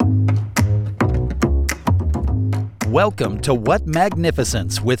Welcome to What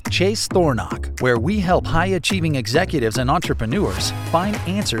Magnificence with Chase Thornock, where we help high-achieving executives and entrepreneurs find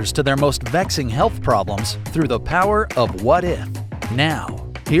answers to their most vexing health problems through the power of what if.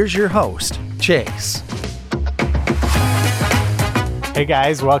 Now, here's your host, Chase. Hey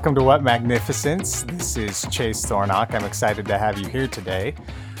guys, welcome to What Magnificence. This is Chase Thornock. I'm excited to have you here today.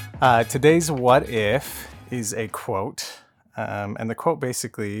 Today's What If is a quote, and the quote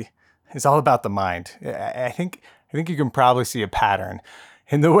basically is all about the mind. I think you can probably see a pattern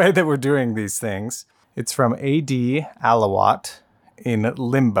in the way that we're doing these things. It's from A.D. Alawat in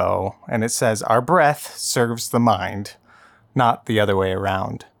Limbo, and it says, "Our breath serves the mind, not the other way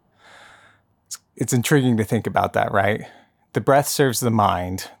around." It's intriguing to think about that, right? The breath serves the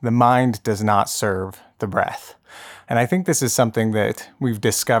mind does not serve the breath. And I think this is something that we've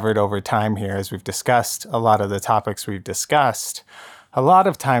discovered over time here as we've discussed a lot of the topics we've discussed. A lot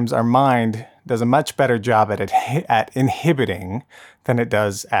of times our mind does a much better job at inhibiting than it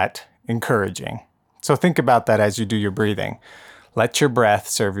does at encouraging. So think about that as you do your breathing. Let your breath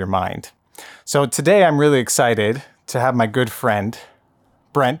serve your mind. So today I'm really excited to have my good friend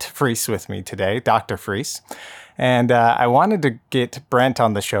Brent Fries with me today, Dr. Fries. And I wanted to get Brent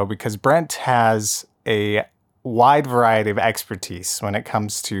on the show because Brent has a wide variety of expertise when it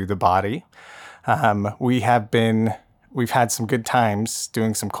comes to the body. We've had some good times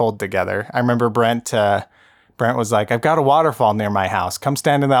doing some cold together. I remember Brent was like, "I've got a waterfall near my house. Come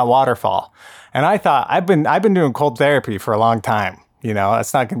stand in that waterfall." And I thought, I've been doing cold therapy for a long time. You know,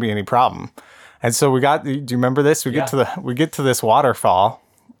 it's not going to be any problem. And so do you remember this? We get to this waterfall,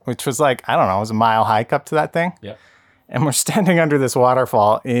 which was like, I don't know, it was a mile hike up to that thing. Yep. And we're standing under this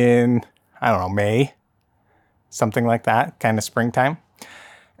waterfall in, I don't know, May, something like that, kind of springtime.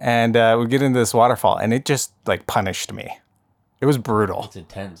 And we get into this waterfall, and it just like punished me. It was brutal. It's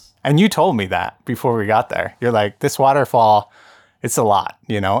intense. And you told me that before we got there. You're like, this waterfall, it's a lot,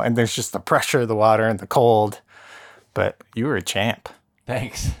 you know? And there's just the pressure of the water and the cold. But you were a champ.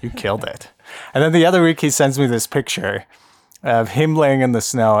 Thanks. You killed it. And then the other week, he sends me this picture of him laying in the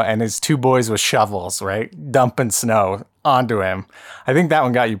snow and his two boys with shovels, right? Dumping snow onto him. I think that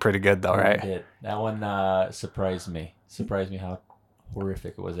one got you pretty good, though, right? It did. That one surprised me. Surprised me how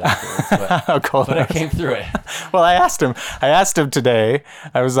horrific it was afterwards, How cold but it I was. came through it. Well, I asked him today.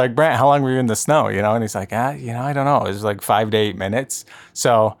 I was like, "Brent, how long were you in the snow?" You know, and he's like, I don't know. It was like 5 to 8 minutes.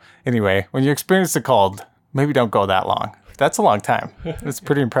 So anyway, when you experience the cold, maybe don't go that long. That's a long time. It's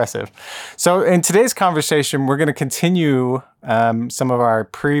pretty impressive. So in today's conversation, we're going to continue some of our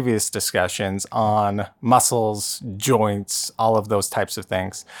previous discussions on muscles, joints, all of those types of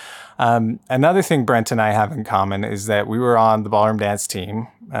things. Another thing Brent and I have in common is that we were on the ballroom dance team,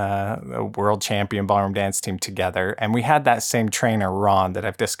 a world champion ballroom dance team together. And we had that same trainer, Ron, that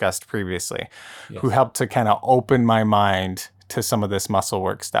I've discussed previously, who helped to kind of open my mind to some of this muscle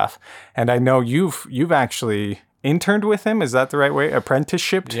work stuff. And I know you've actually interned with him. Is that the right way?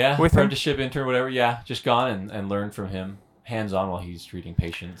 Apprenticeshiped with him? Apprenticeship, intern, whatever. Yeah, just gone and learned from him hands-on while he's treating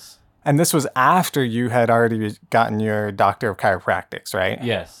patients. And this was after you had already gotten your doctor of chiropractics, right?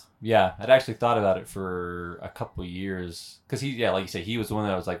 Yes. Yeah. I'd actually thought about it for a couple of years because like you said, he was the one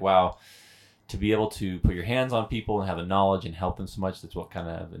that was like, wow, to be able to put your hands on people and have the knowledge and help them so much. That's what kind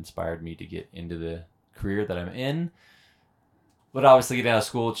of inspired me to get into the career that I'm in. But obviously getting out of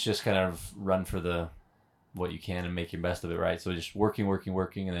school, it's just kind of run for what you can and make your best of it, right? So just working.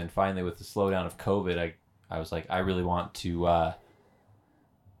 And then finally with the slowdown of COVID, I was like, I really want to,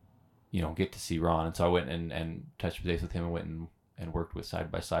 get to see Ron. And so I went and touched base with him and went and worked with side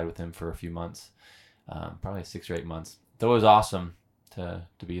by side with him for a few months, probably 6 or 8 months. So it was awesome to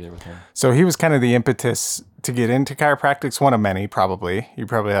be there with him. So he was kind of the impetus to get into chiropractics, one of many probably. You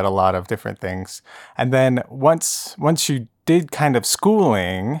probably had a lot of different things. And then once you did kind of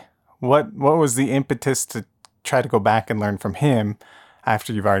schooling, what was the impetus to try to go back and learn from him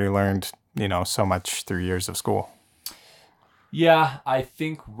after you've already learned, so much through years of school? Yeah, I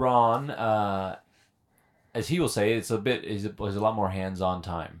think Ron, as he will say, it's a lot more hands-on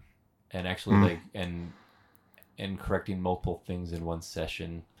time, and actually and correcting multiple things in one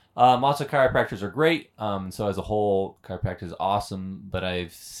session. Lots of chiropractors are great. So as a whole, chiropractic is awesome, but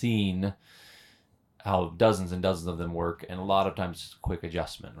I've seen how dozens and dozens of them work, and a lot of times just quick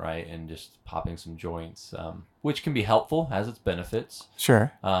adjustment, right? And just popping some joints, which can be helpful, has its benefits.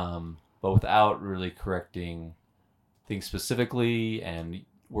 Sure. But without really correcting things specifically and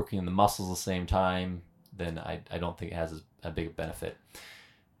working in the muscles at the same time, then I don't think it has a big benefit.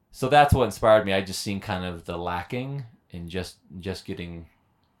 So that's what inspired me. I just seen kind of the lacking in just getting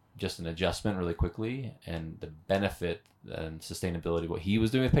just an adjustment really quickly, and the benefit and sustainability of what he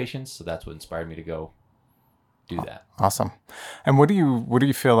was doing with patients. So that's what inspired me to go do that. Awesome. And what do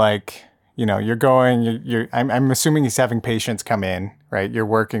you feel like, you're going, I'm assuming he's having patients come in, right? You're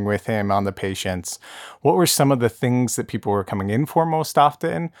working with him on the patients. What were some of the things that people were coming in for most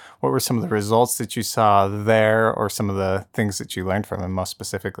often? What were some of the results that you saw there, or some of the things that you learned from him most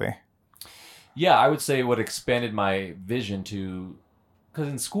specifically? Yeah, I would say what expanded my vision because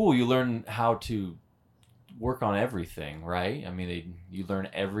in school you learn how to work on everything, right? I mean, you learn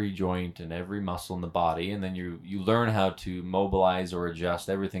every joint and every muscle in the body, and then you learn how to mobilize or adjust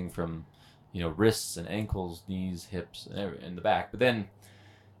everything from, wrists and ankles, knees, hips, and the back. But then,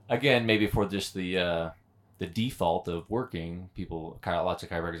 again, maybe for just the default of working, lots of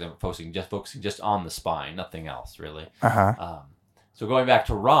chiropractors are focusing just on the spine, nothing else really. So going back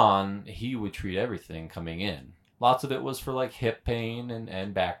to Ron, he would treat everything coming in. Lots of it was for like hip pain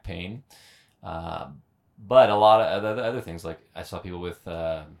and back pain. But a lot of other things, like I saw people with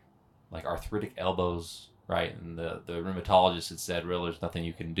like arthritic elbows, right? And the rheumatologist had said, really, there's nothing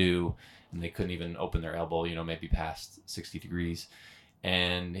you can do. And they couldn't even open their elbow, maybe past 60 degrees.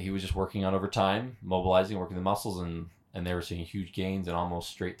 And he was just working on over time, mobilizing, working the muscles, and they were seeing huge gains and almost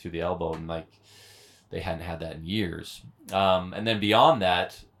straight through the elbow. And like, they hadn't had that in years. And then beyond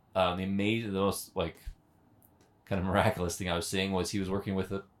that, the most like kind of miraculous thing I was seeing was he was working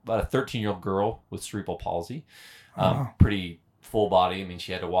with about a 13-year-old girl with cerebral palsy, pretty full body. I mean,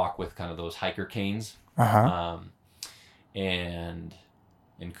 she had to walk with kind of those hiker canes, and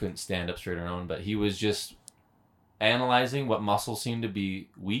couldn't stand up straight on her own. But he was just analyzing what muscles seemed to be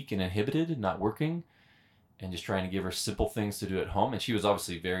weak and inhibited, not working, and just trying to give her simple things to do at home. And she was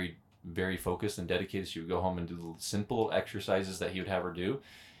obviously very, very focused and dedicated. She would go home and do the simple exercises that he would have her do.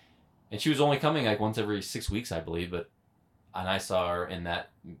 And she was only coming like once every 6 weeks, I believe. And I saw her in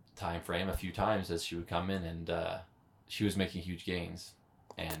that time frame a few times as she would come in, and she was making huge gains.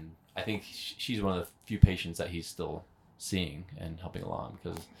 And I think she's one of the few patients that he's still seeing and helping along,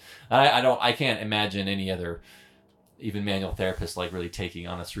 because I can't imagine any other even manual therapist like really taking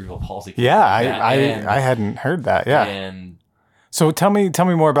on a cerebral palsy. Yeah, I hadn't heard that. Yeah. And so tell me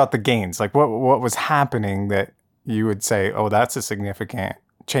more about the gains. Like what was happening that you would say, oh, that's a significant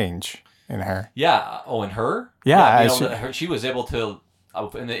change in her? Yeah. Oh, in her? Yeah. She was able to,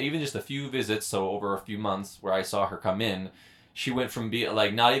 even just a few visits, so over a few months where I saw her come in, she went from being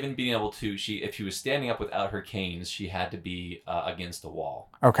like not even being able to, if she was standing up without her canes, she had to be against the wall.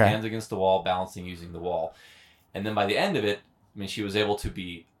 Okay. Hands against the wall, balancing using the wall. And then by the end of it, I mean, she was able to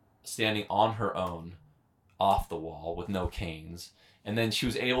be standing on her own off the wall with no canes. And then she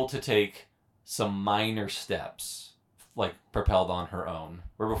was able to take some minor steps, like propelled on her own.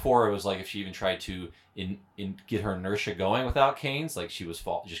 Where before it was like if she even tried to get her inertia going without canes, like she was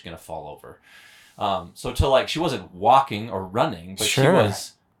just going to fall over. So to like, she wasn't walking or running, but Sure. she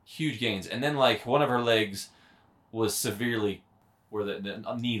was huge gains. And then like one of her legs was severely, where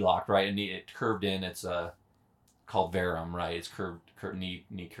the knee locked, right? And it curved in. It's called Verum, right? It's curved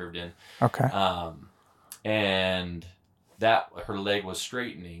knee curved in. Okay. And that her leg was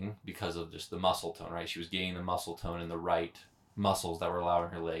straightening because of just the muscle tone, right? She was gaining the muscle tone in the right muscles that were allowing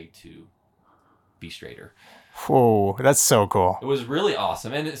her leg to be straighter. Whoa, that's so cool. It was really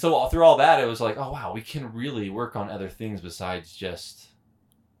awesome. And so through all that, it was like, oh wow, we can really work on other things besides just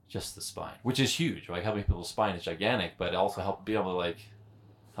the spine, which is huge. Like helping people's spine is gigantic, but also be able to like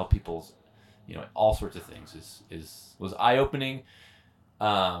help people's, all sorts of things was eye-opening,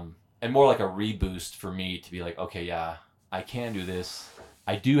 and more like a reboost for me to be like, okay, yeah, I can do this.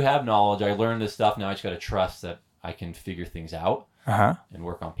 I do have knowledge. I learned this stuff. Now I just got to trust that I can figure things out and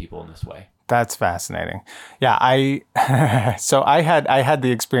work on people in this way. That's fascinating. Yeah, so I had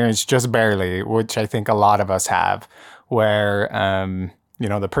the experience just barely, which I think a lot of us have, where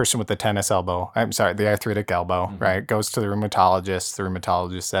the person with the the arthritic elbow, right, goes to the rheumatologist. The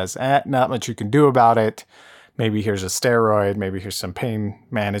rheumatologist says, not much you can do about it. Maybe here's a steroid, maybe here's some pain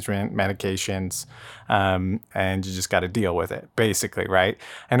management medications, and you just got to deal with it, basically, right?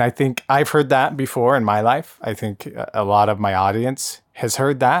 And I think I've heard that before in my life. I think a lot of my audience has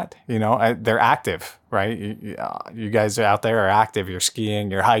heard that. They're active, right? You guys out there are active, you're skiing,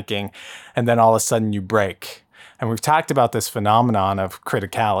 you're hiking, and then all of a sudden you break. And we've talked about this phenomenon of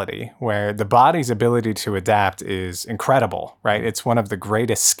criticality, where the body's ability to adapt is incredible, right? It's one of the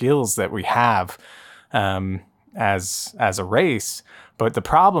greatest skills that we have as a race. But the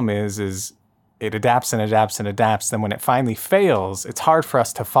problem is it adapts and adapts and adapts. Then when it finally fails, it's hard for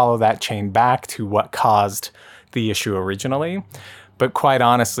us to follow that chain back to what caused the issue originally. But quite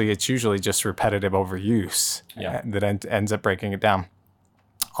honestly, it's usually just repetitive overuse that ends up breaking it down.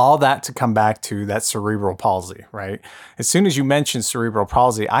 All that to come back to that cerebral palsy, right? As soon as you mentioned cerebral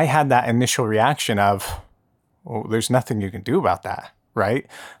palsy, I had that initial reaction of, well, there's nothing you can do about that, right?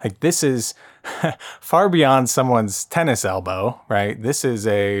 Like this is far beyond someone's tennis elbow, right? This is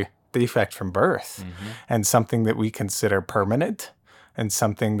a defect from birth and something that we consider permanent and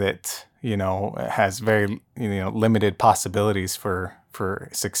something that, has very, limited possibilities for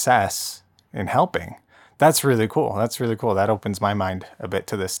success in helping. That's really cool. That opens my mind a bit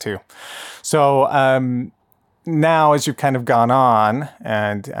to this too. So, now, as you've kind of gone on,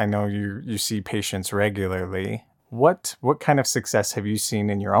 and I know you see patients regularly, what kind of success have you seen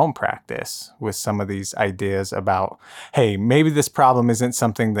in your own practice with some of these ideas about, hey, maybe this problem isn't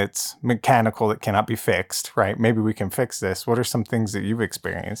something that's mechanical that cannot be fixed, right? Maybe we can fix this. What are some things that you've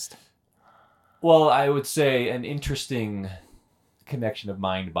experienced? Well, I would say an interesting connection of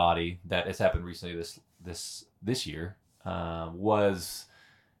mind-body that has happened recently this year was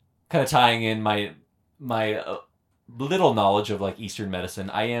kind of tying in my little knowledge of like Eastern medicine.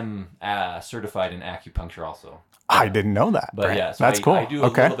 I am certified in acupuncture also. I didn't know that. But right? yeah, so that's cool. I do a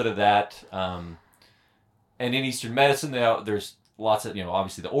little bit of that. And in Eastern medicine, there's lots of,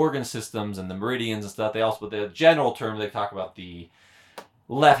 obviously the organ systems and the meridians and stuff. They also, the general term, they talk about the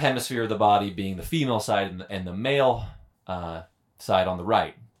left hemisphere of the body being the female side and the male side on the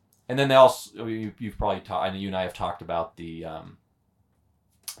right. And then they also, you've probably I know you and I have talked about the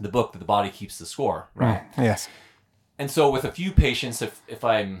book that the body keeps the score, right? Yes. And so with a few patients, if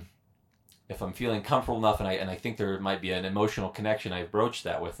I'm feeling comfortable enough and I think there might be an emotional connection, I broached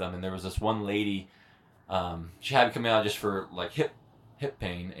that with them. And there was this one lady, she had me come out just for like hip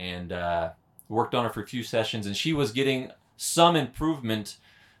pain, and worked on her for a few sessions, and she was getting some improvement,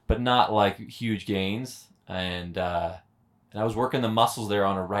 but not like huge gains. And I was working the muscles there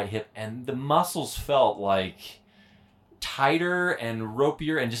on her right hip, and the muscles felt like tighter and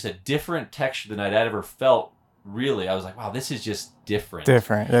ropier and just a different texture than I'd ever felt. Really, I was like, wow, this is just different.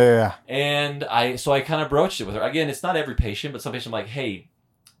 Yeah. And I kind of broached it with her. Again, it's not every patient, but some patients I'm like, hey,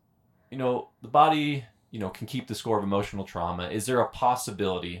 the body, can keep the score of emotional trauma. Is there a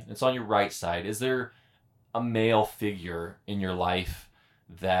possibility? It's on your right side. Is there a male figure in your life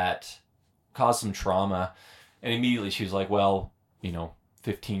that caused some trauma? And immediately she was like, well,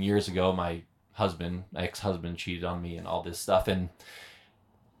 15 years ago, my ex-husband cheated on me and all this stuff. And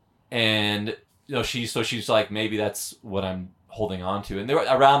she's like, maybe that's what I'm holding on to. And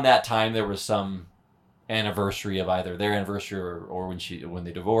around that time, there was some anniversary of either their anniversary or when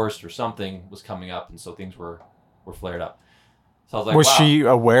they divorced or something was coming up. And so things were flared up. So I was like, was wow. she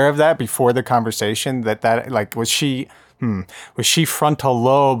aware of that before the conversation was she frontal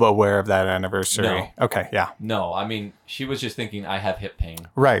lobe aware of that anniversary? No. Okay. Yeah. No, I mean, she was just thinking I have hip pain.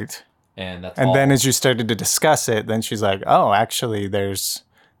 Right. And that's and all. Then as you started to discuss it, then she's like, oh, actually there's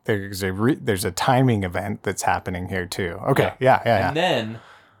a timing event that's happening here too. Okay. Yeah. And then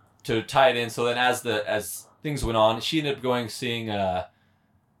to tie it in, so then as things went on, she ended up seeing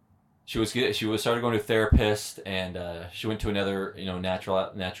she started going to a therapist, and she went to another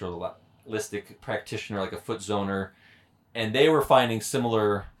naturalistic practitioner, like a foot zoner, and they were finding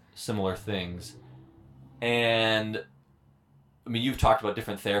similar things. And I mean, you've talked about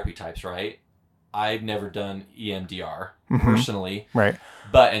different therapy types, right? I've never done EMDR personally, right?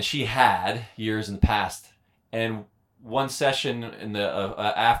 And she had years in the past. And one session in the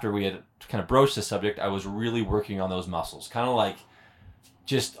after we had kind of broached the subject, I was really working on those muscles, kind of like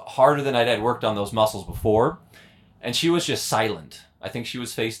just harder than I'd worked on those muscles before. And she was just silent. I think she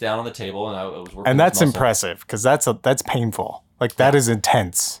was face down on the table, and I was working. And that's those muscles. impressive, because that's painful. Like that is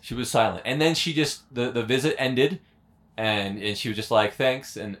intense. She was silent, and then she just the visit ended, and she was just like,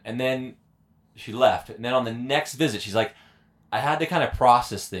 thanks, and then she left. And then on the next visit, she's like, I had to kind of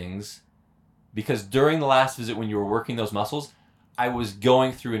process things, because during the last visit when you were working those muscles, I was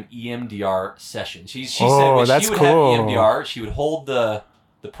going through an EMDR session. She said when she would have EMDR, she would hold the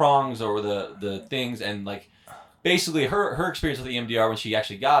prongs or the things, and like basically her experience with EMDR when she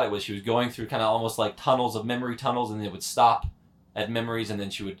actually got it was she was going through kind of almost like memory tunnels, and it would stop at memories, and then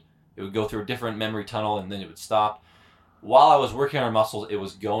it would go through a different memory tunnel, and then it would stop. While I was working on her muscles, it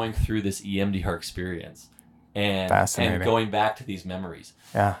was going through this EMDR experience and going back to these memories.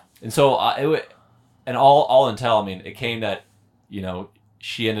 Yeah. And so all until, I mean, it came that,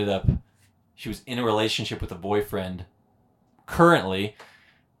 she was in a relationship with a boyfriend currently.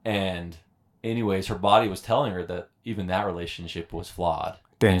 And anyways, her body was telling her that even that relationship was flawed.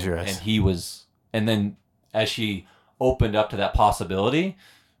 Dangerous. And then as she opened up to that possibility,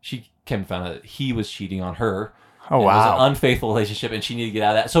 she came and found out that he was cheating on her. Oh, wow. It was an unfaithful relationship, and she needed to get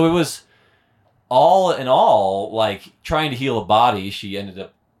out of that. So it was all in all, like trying to heal a body, she ended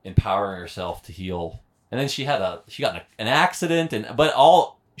up empowering herself to heal. And then she got an accident, but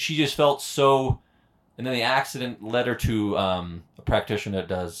she just felt so And then the accident led her to a practitioner that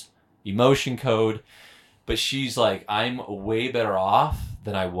does emotion code. But she's like, I'm way better off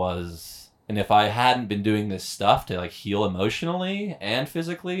than I was. And if I hadn't been doing this stuff to like heal emotionally and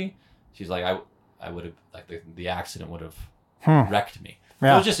physically, she's like, I would have, like the accident would have wrecked me.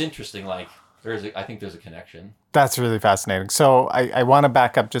 Yeah. It was just interesting. Like I think there's a connection. That's really fascinating. So I want to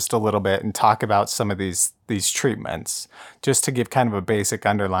back up just a little bit and talk about some of these treatments, just to give kind of a basic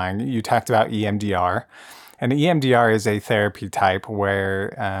underlying. You talked about EMDR. And EMDR is a therapy type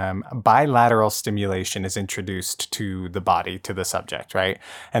where bilateral stimulation is introduced to the body, to the subject, right?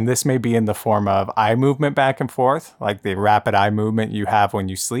 And this may be in the form of eye movement back and forth, like the rapid eye movement you have when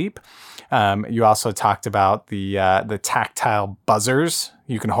you sleep. You also talked about the tactile buzzers.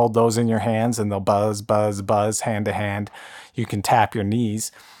 You can hold those in your hands and they'll buzz, buzz, buzz, hand to hand. You can tap your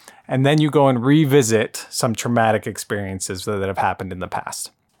knees. And then you go and revisit some traumatic experiences that have happened in the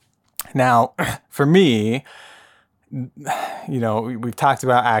past. Now, for me, we've talked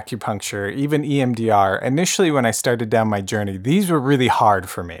about acupuncture, even EMDR. Initially, when I started down my journey, these were really hard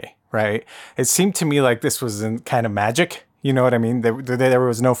for me, right? It seemed to me like this was kind of magic. You know what I mean? There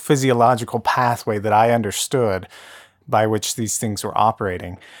was no physiological pathway that I understood by which these things were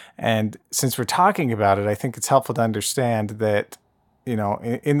operating. And since we're talking about it, I think it's helpful to understand that,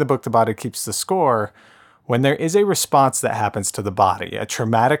 in the book, The Body Keeps the Score, when there is a response that happens to the body, a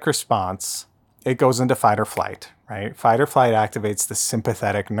traumatic response, it goes into fight or flight, right? Fight or flight activates the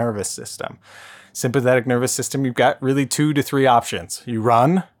sympathetic nervous system. Sympathetic nervous system, you've got really 2 to 3 options. You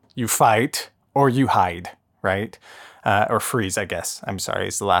run, you fight, or you hide, right? Or freeze, I guess. I'm sorry,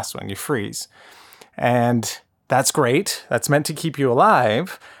 is the last one. You freeze. And that's great. That's meant to keep you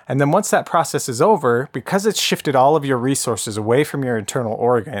alive. And then once that process is over, because it's shifted all of your resources away from your internal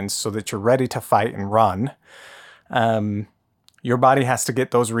organs so that you're ready to fight and run, your body has to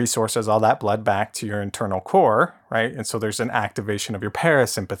get those resources, all that blood, back to your internal core, right? And so there's an activation of your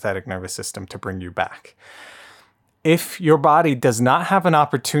parasympathetic nervous system to bring you back. If your body does not have an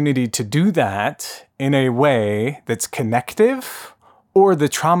opportunity to do that in a way that's connective, or the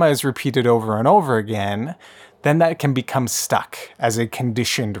trauma is repeated over and over again, then that can become stuck as a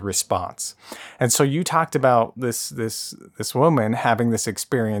conditioned response. And so you talked about this woman having this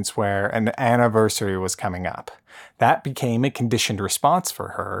experience where an anniversary was coming up. That became a conditioned response for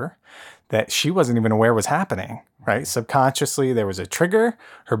her that she wasn't even aware was happening, right? Subconsciously, there was a trigger,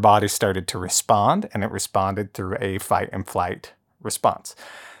 her body started to respond, and it responded through a fight and flight response.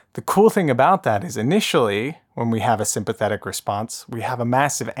 The cool thing about that is initially, when we have a sympathetic response, we have a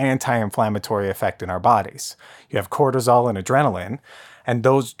massive anti-inflammatory effect in our bodies. You have cortisol and adrenaline, and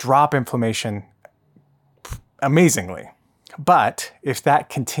those drop inflammation amazingly. But if that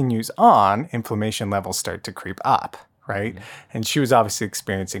continues on, inflammation levels start to creep up, right? Mm-hmm. And she was obviously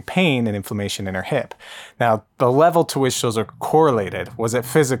experiencing pain and inflammation in her hip. Now, the level to which those are correlated, was it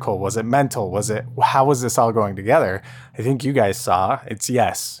physical? Was it mental? How was this all going together? I think you guys saw, it's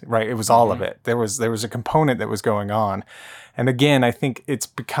yes, right? It was all mm-hmm. of it. There was a component that was going on. And again, I think it's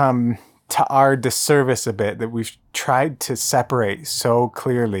become to our disservice a bit that we've tried to separate so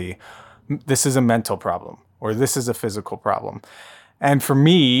clearly, this is a mental problem or this is a physical problem. And for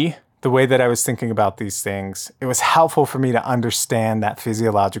me, the way that I was thinking about these things, it was helpful for me to understand that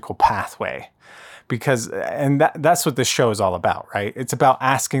physiological pathway because, and that's what this show is all about, right? It's about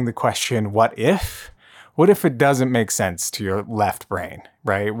asking the question, what if it doesn't make sense to your left brain,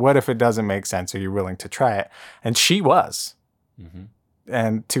 right? What if it doesn't make sense? Are you willing to try it? And she was, mm-hmm.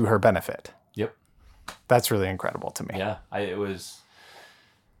 and to her benefit. Yep. That's really incredible to me. Yeah.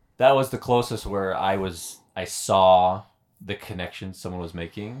 That was the closest where I saw the connections someone was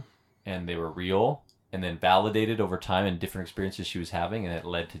making and they were real and then validated over time and different experiences she was having, and it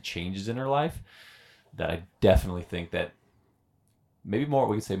led to changes in her life that I definitely think that maybe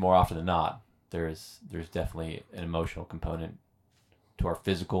we could say more often than not, there's definitely an emotional component to our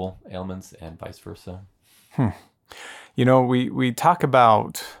physical ailments and vice versa. We talk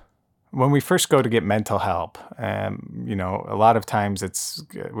about when we first go to get mental help, a lot of times it's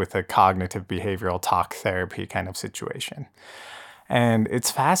with a cognitive behavioral talk therapy kind of situation. And it's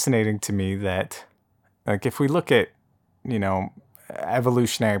fascinating to me that, like, if we look at,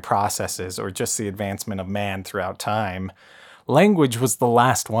 evolutionary processes or just the advancement of man throughout time, language was the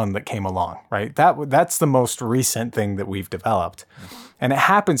last one that came along, right? That's the most recent thing that we've developed. And it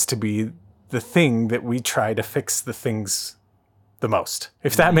happens to be the thing that we try to fix the things the most,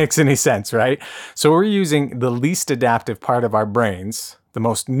 if that makes any sense, right? So we're using the least adaptive part of our brains, the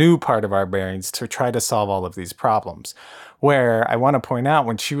most new part of our brains, to try to solve all of these problems. Where I want to point out,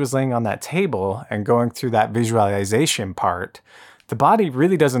 when she was laying on that table and going through that visualization part, the body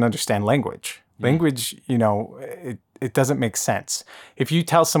really doesn't understand language. Language, it doesn't make sense. If you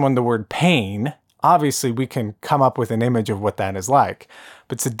tell someone the word pain, obviously we can come up with an image of what that is like.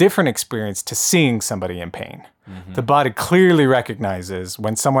 But it's a different experience to seeing somebody in pain. The body clearly recognizes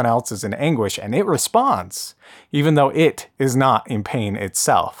when someone else is in anguish and it responds, even though it is not in pain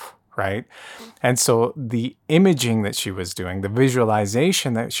itself, right? And so the imaging that she was doing, the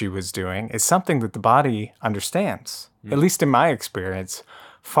visualization that she was doing is something that the body understands, at least in my experience,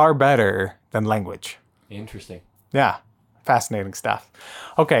 far better than language. Interesting. Yeah, fascinating stuff.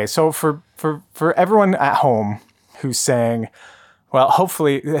 Okay, so for everyone at home who's saying, well,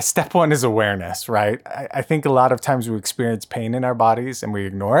 hopefully, step one is awareness, right? I think a lot of times we experience pain in our bodies and we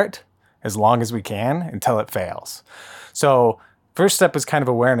ignore it as long as we can until it fails. So first step is kind of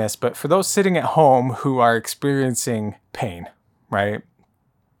awareness, but for those sitting at home who are experiencing pain, right?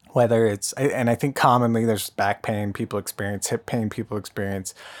 Whether it's, and I think commonly there's back pain, people experience hip pain, people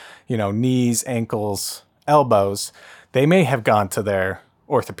experience, knees, ankles, elbows. They may have gone to their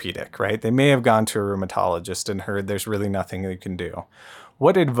orthopedic, right? They may have gone to a rheumatologist and heard there's really nothing they can do.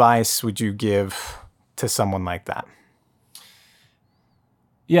 What advice would you give to someone like that?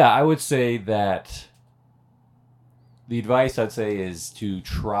 Yeah, I would say that the advice I'd say is to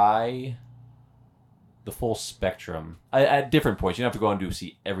try the full spectrum at different points. You don't have to go and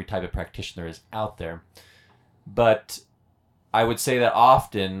see every type of practitioner is out there. But I would say that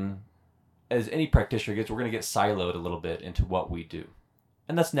often, as any practitioner gets, we're going to get siloed a little bit into what we do.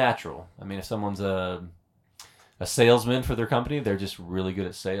 And that's natural. I mean, if someone's a salesman for their company, they're just really good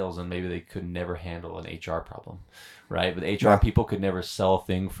at sales, and maybe they could never handle an HR problem, right? But HR people could never sell a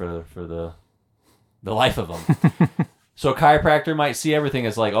thing for the life of them. So a chiropractor might see everything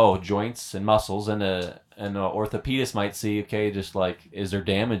as like, oh, joints and muscles, and an orthopedist might see, okay, just like, is there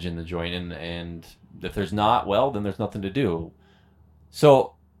damage in the joint? And if there's not, well, then there's nothing to do.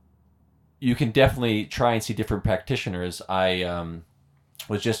 So you can definitely try and see different practitioners. I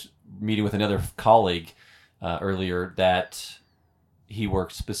was just meeting with another colleague earlier that he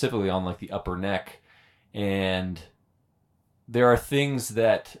works specifically on like the upper neck, and there are things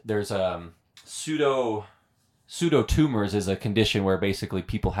that there's pseudo tumors is a condition where basically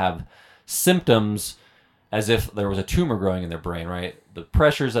people have symptoms as if there was a tumor growing in their brain, right? The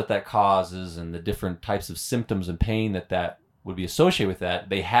pressures that causes and the different types of symptoms and pain that would be associated with that,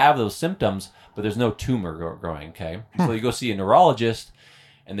 they have those symptoms, but there's no tumor growing, okay? So you go see a neurologist,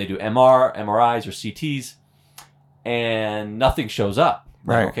 and they do MRIs or CTs, and nothing shows up.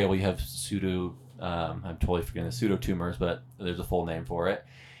 Like, Right. okay, well, you have I'm totally forgetting the pseudotumors, but there's a full name for it.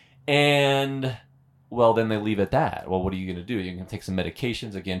 And, well, then they leave it at that. Well, what are you going to do? You can take some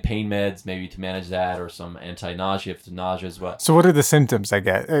medications, again, pain meds, maybe to manage that, or some anti-nausea if the nausea is what. So what are the symptoms I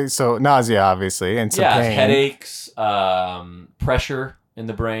get? So nausea, obviously, and some pain. Headaches, pressure in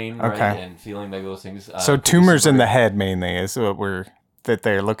the brain, right? Okay. And feeling like those things. So tumors in the head mainly is what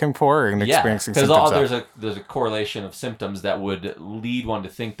they're looking for and experiencing symptoms because there's a correlation of symptoms that would lead one to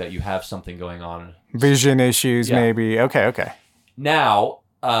think that you have something going on. Vision issues, maybe. Okay. Now,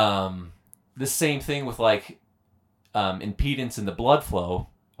 the same thing with like impedance in the blood flow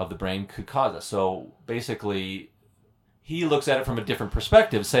of the brain could cause us. So basically, he looks at it from a different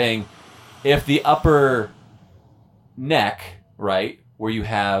perspective, saying if the upper neck, right, where you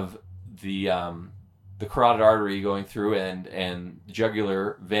have the carotid artery going through and the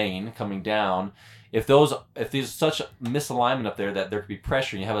jugular vein coming down, if there's such misalignment up there that there could be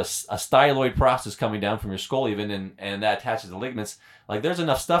pressure, and you have a styloid process coming down from your skull even, and that attaches the ligaments, like there's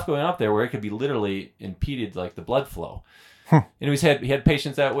enough stuff going up there where it could be literally impeded, like the blood flow. And he had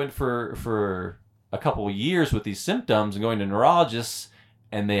patients that went for a couple of years with these symptoms and going to neurologists,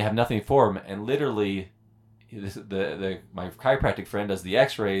 and they have nothing for them. And literally, my chiropractic friend does the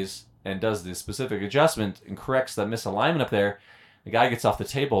X-rays and does the specific adjustment and corrects that misalignment up there. The guy gets off the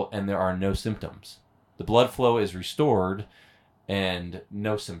table and there are no symptoms. The blood flow is restored and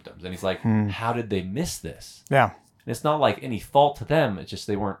no symptoms. And he's like, how did they miss this? Yeah. And it's not like any fault to them. It's just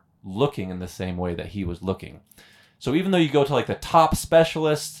they weren't looking in the same way that he was looking. So even though you go to like the top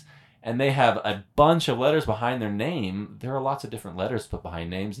specialists and they have a bunch of letters behind their name, there are lots of different letters put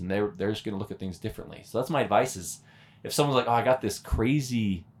behind names, and they're just going to look at things differently. So that's my advice is, if someone's like, oh, I got this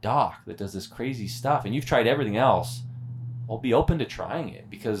crazy doc that does this crazy stuff, and you've tried everything else, well, be open to trying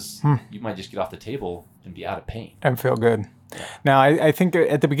it, because you might just get off the table and be out of pain. And feel good. Now, I think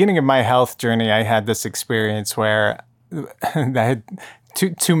at the beginning of my health journey, I had this experience where I had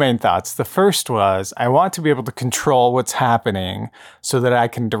two main thoughts. The first was, I want to be able to control what's happening so that I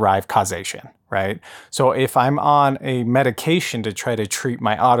can derive causation, right? So if I'm on a medication to try to treat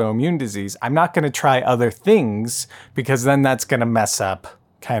my autoimmune disease, I'm not going to try other things, because then that's going to mess up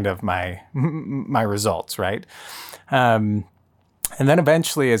kind of my results, right? And then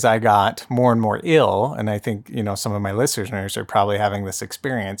eventually, as I got more and more ill, and I think, some of my listeners are probably having this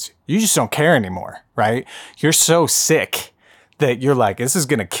experience, you just don't care anymore, right? You're so sick that you're like, this is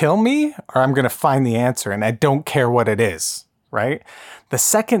going to kill me, or I'm going to find the answer, and I don't care what it is, right? The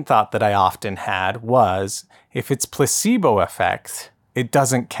second thought that I often had was, if it's placebo effect, it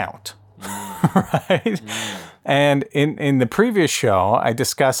doesn't count, right? And in the previous show, I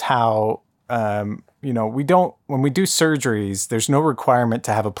discussed how, when we do surgeries, there's no requirement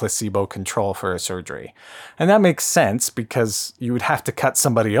to have a placebo control for a surgery. And that makes sense because you would have to cut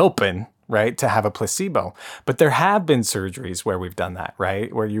somebody open, right, to have a placebo. But there have been surgeries where we've done that,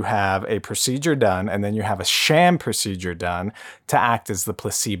 right, where you have a procedure done and then you have a sham procedure done to act as the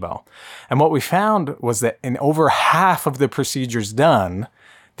placebo. And what we found was that in over half of the procedures done,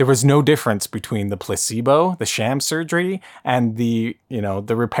 there was no difference between the placebo, the sham surgery, and the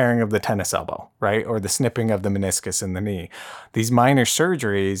repairing of the tennis elbow, right? Or the snipping of the meniscus in the knee. These minor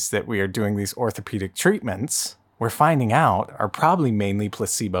surgeries that we are doing, these orthopedic treatments, we're finding out are probably mainly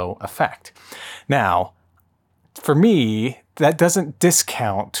placebo effect. Now, for me, that doesn't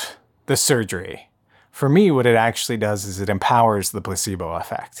discount the surgery. For me, what it actually does is it empowers the placebo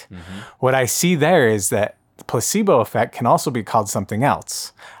effect. What I see there is that the placebo effect can also be called something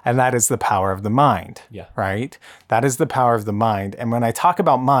else, and that is the power of the mind, right? That is the power of the mind. And when I talk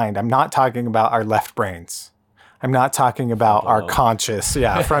about mind, I'm not talking about our left brains. I'm not talking about our conscious,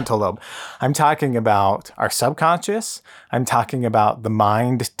 frontal lobe. I'm talking about our subconscious. I'm talking about the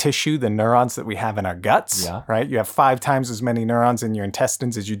mind tissue, the neurons that we have in our guts, right? You have 5 times as many neurons in your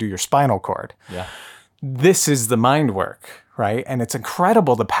intestines as you do your spinal cord. This is the mind work, right? And it's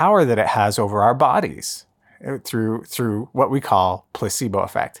incredible the power that it has over our bodies through what we call placebo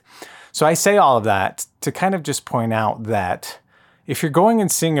effect. So I say all of that to kind of just point out that if you're going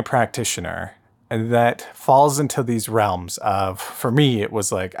and seeing a practitioner that falls into these realms of, for me, it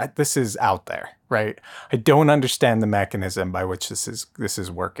was like, this is out there, right? I don't understand the mechanism by which this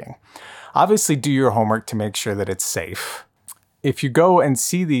is working. Obviously, do your homework to make sure that it's safe. If you go and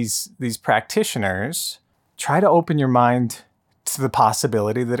see these practitioners, try to open your mind to the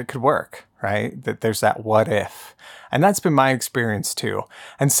possibility that it could work, right? That there's that what if. And that's been my experience too.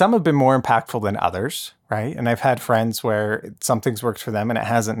 And some have been more impactful than others, right? And I've had friends where something's worked for them and it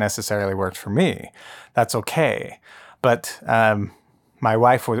hasn't necessarily worked for me. That's okay. But my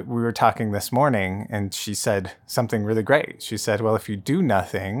wife, we were talking this morning and she said something really great. She said, well, if you do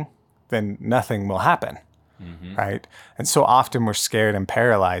nothing, then nothing will happen, right? And so often we're scared and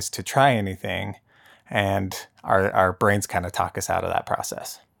paralyzed to try anything, and our brains kind of talk us out of that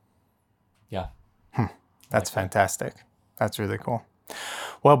process. That's fantastic. That's really cool.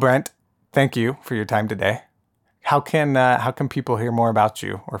 Well, Brent, thank you for your time today. How can people hear more about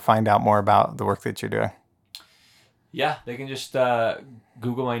you or find out more about the work that you're doing? They can just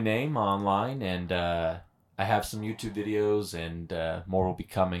Google my name online, and I have some YouTube videos, and more will be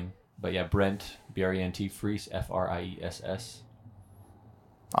coming. But Brent, B-R-E-N-T, Friess, F-R-I-E-S-S.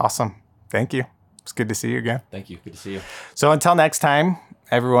 Awesome. Thank you. It's good to see you again. Thank you. Good to see you. So until next time,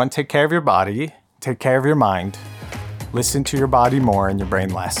 everyone, take care of your body, take care of your mind, listen to your body more and your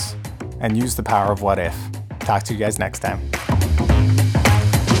brain less, and use the power of what if. Talk to you guys next time.